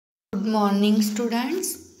Good morning,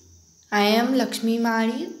 students. I am Lakshmi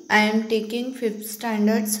Mari. I am taking 5th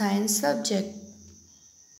standard science subject.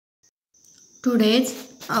 Today's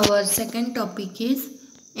our second topic is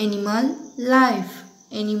animal life.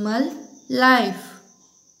 Animal life.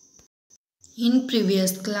 In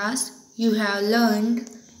previous class, you have learned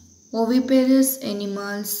oviparous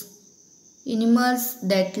animals, animals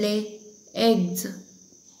that lay eggs.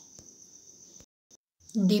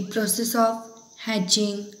 The process of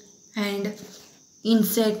hatching and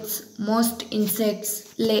most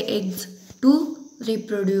insects lay eggs to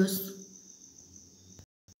reproduce.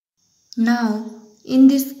 Now, in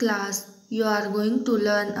this class, you are going to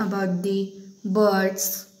learn about the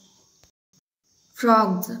birds,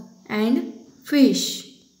 frogs and fish.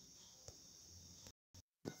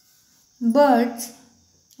 Birds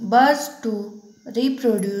to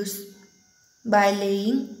reproduce by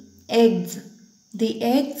laying eggs. The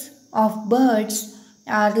eggs of birds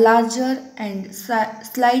are larger and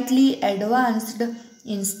slightly advanced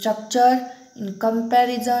in structure in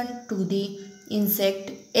comparison to the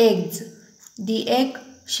insect eggs. The egg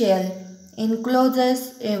shell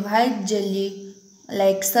encloses a white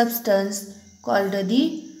jelly-like substance called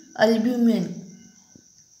the albumen.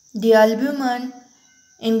 The albumen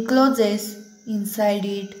encloses inside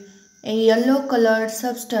it a yellow-colored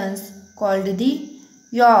substance called the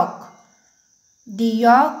yolk. The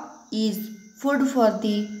yolk is food for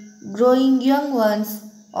the growing young ones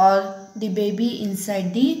or the baby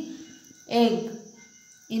inside the egg.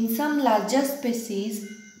 In some larger species,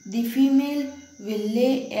 the female will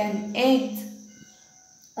lay an egg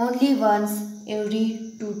only once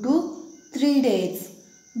every 2 to 3 days.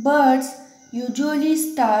 Birds usually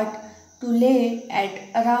start to lay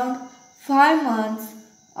at around 5 months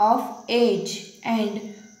of age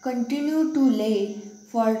and continue to lay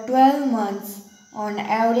for 12 months on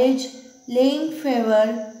average, laying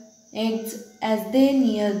fewer eggs as they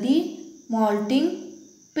near the molting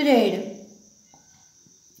period.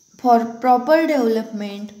 For proper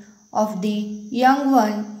development of the young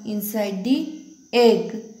one inside the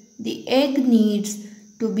egg needs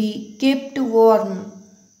to be kept warm.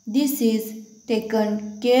 This is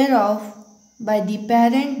taken care of by the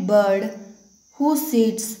parent bird who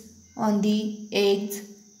sits on the eggs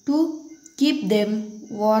to keep them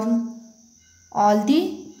warm all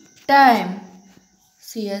the time.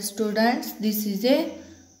 See students, this is a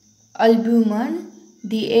albumen.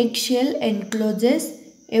 The eggshell encloses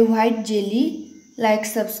a white jelly like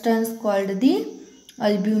substance called the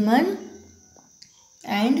albumen,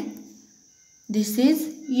 and this is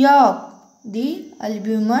yolk. The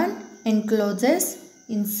albumen encloses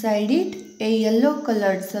inside it a yellow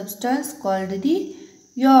colored substance called the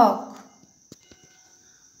yolk.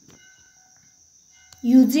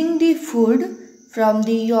 Using the food from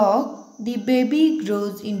the yolk, the baby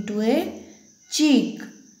grows into a chick.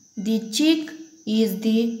 The chick is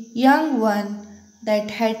the young one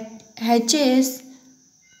that hatches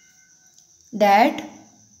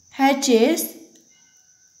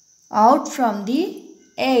out from the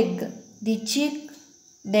egg. The chick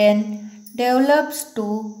then develops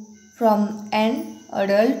from an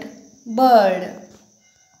adult bird.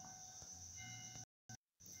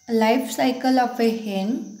 Life cycle of a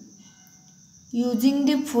hen. Using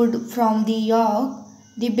the food from the yolk,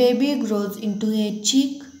 the baby grows into a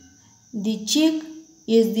chick. The chick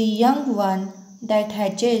is the young one that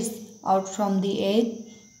hatches out from the egg.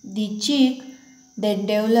 The chick then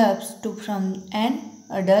develops from an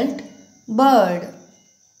adult bird.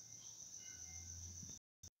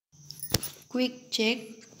 Quick check.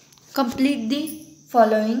 Complete the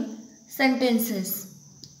following sentences.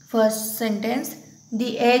 First sentence.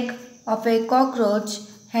 The egg of a cockroach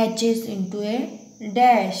hatches into a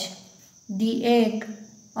dash. The egg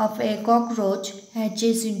of a cockroach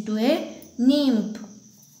hatches into a nymph.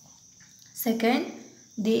 Second,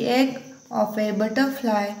 the egg of a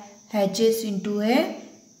butterfly hatches into a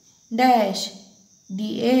dash.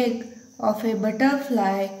 The egg of a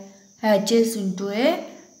butterfly hatches into a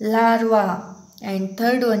larva. And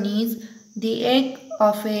third one is the egg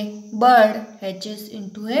of a bird hatches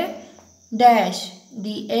into a dash.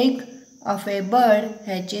 The egg of a bird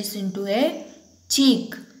hatches into a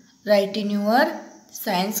chick. Write in your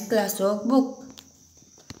science classwork book.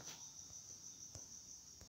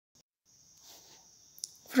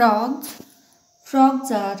 Frogs.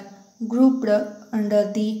 Frogs are grouped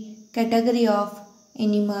under the category of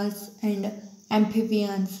animals and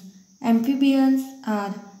amphibians. Amphibians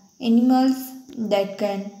are animals that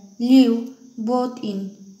can live both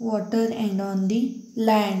in water and on the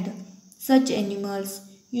land. Such animals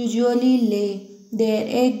usually lay their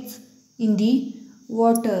eggs in the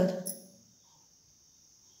water.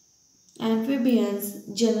 Amphibians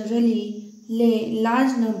generally lay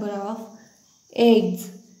large number of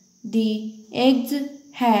eggs. The eggs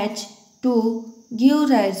hatch to give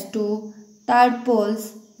rise to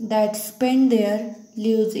tadpoles that spend their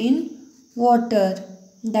lives in water.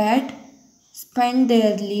 That spend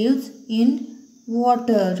their lives in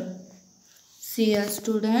water. See here,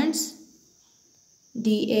 students.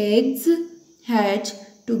 The eggs hatch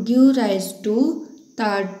to give rise to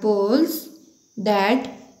tadpoles that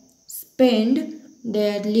spend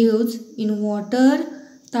their lives in water.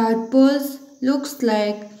 Tadpoles looks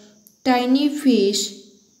like tiny fish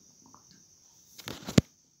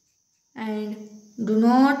and do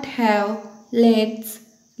not have legs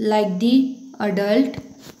like the adult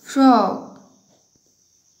frog.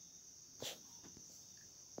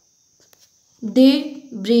 They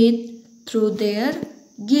breathe through their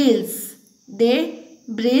gills. They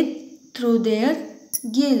breathe through their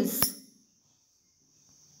gills.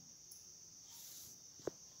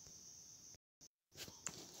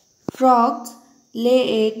 Frogs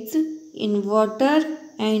lay eggs in water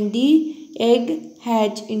and the egg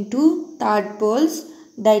hatch into tadpoles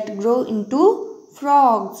that grow into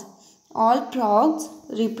frogs. All frogs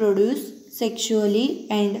reproduce sexually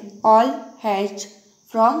and all hatch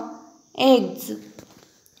from eggs.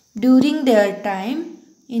 During their time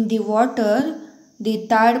in the water, the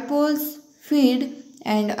tadpoles feed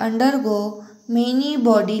and undergo many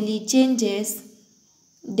bodily changes.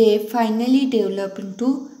 They finally develop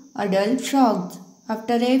into adult frogs.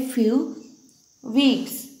 After a few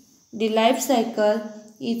weeks, the life cycle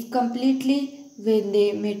is completely when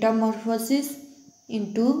they metamorphosis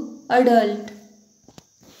into adult.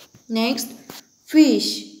 Next, fish.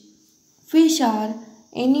 Fish are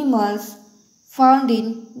animals found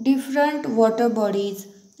in different water bodies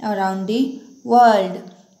around the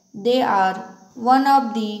world. They are one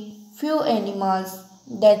of the few animals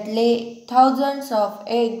that lay thousands of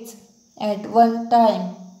eggs at one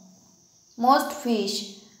time. Most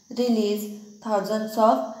fish release thousands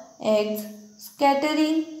of eggs,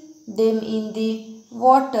 scattering them in the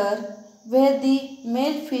water where the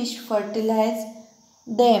male fish fertilize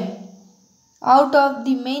them. Out of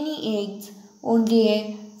the many eggs, only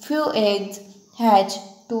a few eggs hatch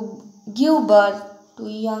to give birth to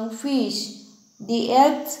young fish. The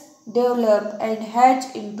eggs develop and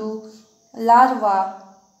hatch into larvae,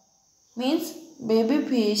 means baby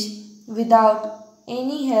fish, without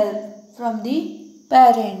any help from the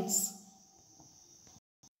parents.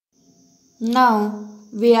 Now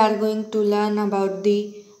we are going to learn about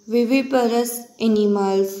the viviparous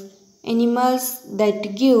animals, animals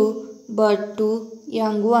that give birth to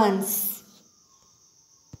young ones.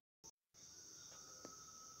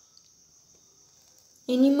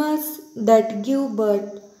 Animals that give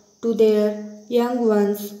birth to their young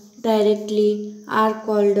ones directly are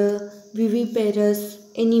called viviparous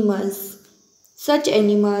animals. Such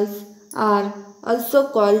animals are also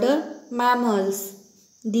called mammals.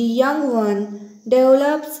 The young one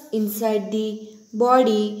develops inside the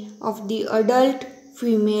body of the adult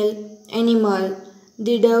female animal.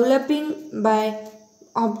 The developing by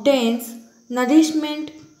obtains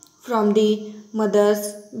nourishment from the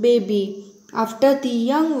mother's baby. After the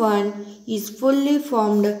young one is fully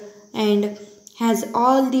formed and has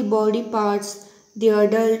all the body parts, the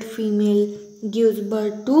adult female gives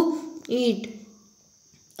birth to it.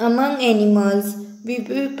 Among animals,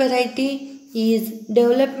 viviparity is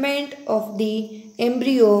development of the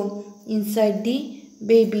embryo inside the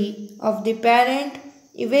baby of the parent,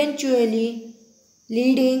 eventually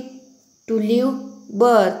leading to live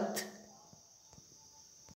birth.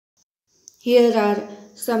 Here are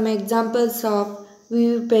some examples of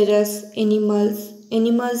viviparous animals,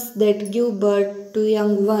 animals that give birth to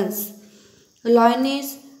young ones.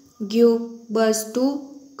 Lioness give birth to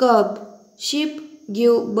cub. Sheep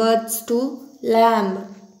give birth to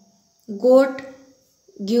lamb. Goat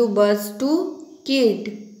give birth to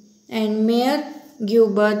kid. And mare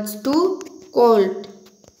give birth to colt.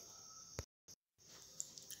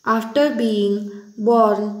 After being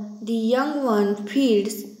born, the young one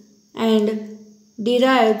feeds and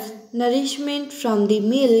derives nourishment from the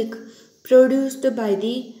milk produced by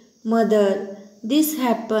the mother. This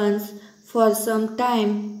happens for some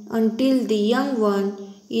time until the young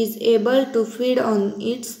one is able to feed on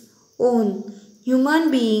its own.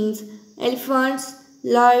 Human beings, elephants,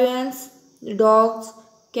 lions, dogs,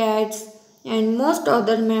 cats, and most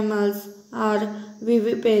other mammals are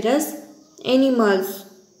viviparous animals.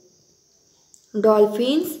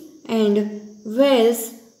 Dolphins and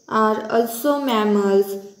whales are also mammals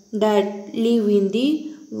that live in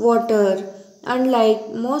the water.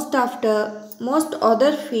 Unlike most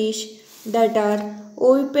other fish that are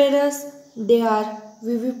oviparous, they are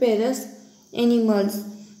viviparous animals.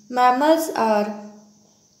 Mammals are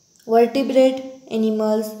vertebrate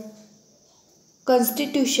animals.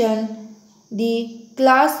 Constitution: the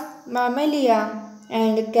class Mammalia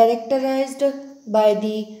and characterized by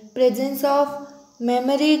the presence of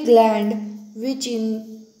mammary gland which in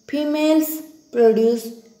females produce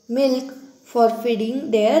milk for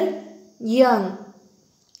feeding their young.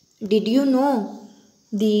 Did you know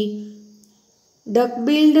the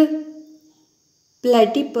duck-billed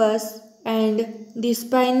platypus and the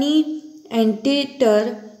spiny anteater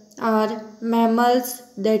are mammals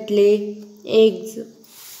that lay eggs?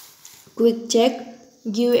 Quick check.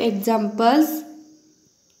 Give examples.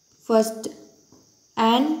 First,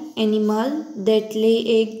 an animal that lay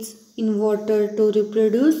eggs in water to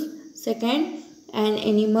reproduce. Second, an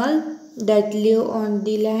animal that live on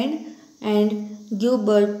the land and give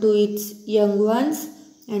birth to its young ones.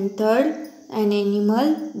 And third, an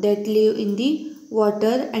animal that live in the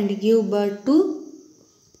water and give birth to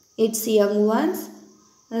its young ones.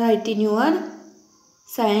 Write in your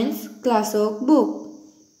science classwork book.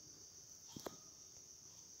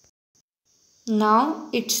 Now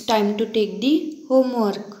it's time to take the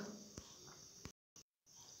homework.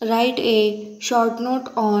 Write a short note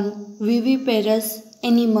on viviparous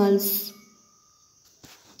animals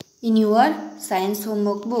in your science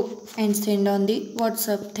homework book and send on the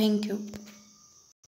WhatsApp. Thank you.